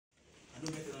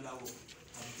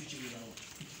I'll teach you that one.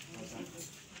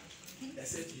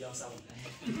 Except you answer one.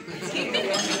 I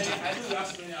do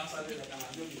ask many answers that I'm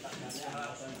going to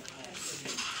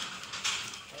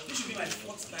This should be my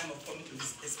fourth time of coming to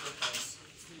this expert house.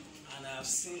 And I have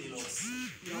seen a lot.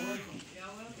 You are welcome. You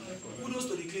are welcome. Kudos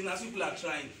to the cleaners. People are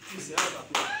trying. Please say help.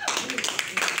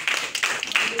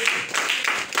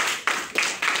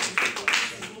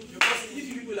 Because if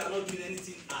you people are not doing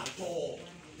anything at all,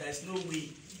 there is no way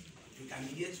you can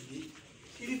be here today.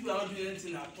 If people are not doing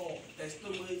anything at all, there is no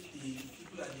way the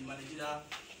people at the managerial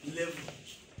level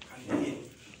can be here.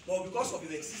 But because of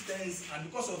your existence and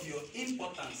because of your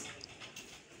importance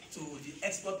to the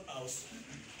export house,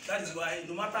 that is why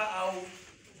no matter how, I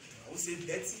would say,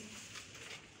 dirty,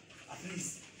 at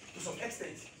least to some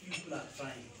extent, people are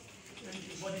trying.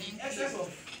 But the essence of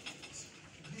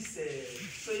this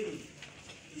training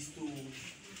is to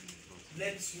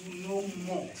let you know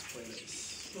more,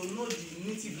 to know the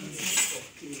nitty-gritty of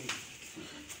cleaning.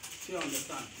 You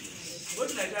understand? What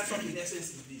like that in essence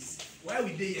is this: why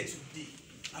we dey here today,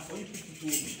 and for you people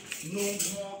to know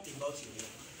more about your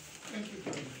work. Thank you.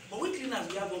 But we cleaners,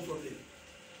 we have one problem.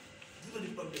 Do you know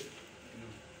the problem?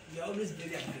 We are always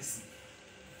very aggressive.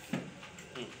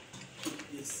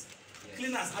 Yes.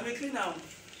 Cleaners, I'm a cleaner,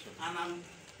 and I'm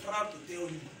proud to tell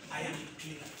you I am a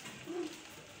cleaner.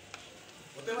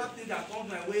 Whatever thing that comes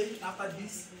my way after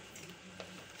this,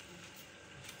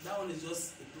 that one is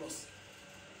just a plus.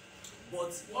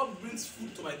 But what brings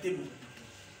food to my table,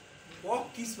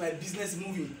 what keeps my business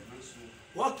moving,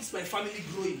 what keeps my family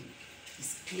growing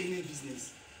is cleaning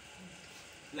business.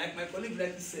 Like my colleague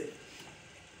rightly said,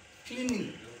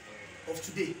 cleaning of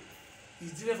today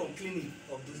is different from cleaning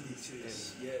of those days.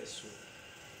 Yes, yes.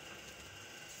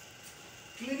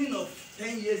 Cleaning of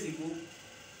 10 years ago,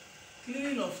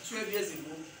 cleaning of 12 years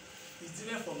ago is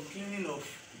different from cleaning of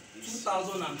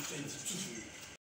 2022.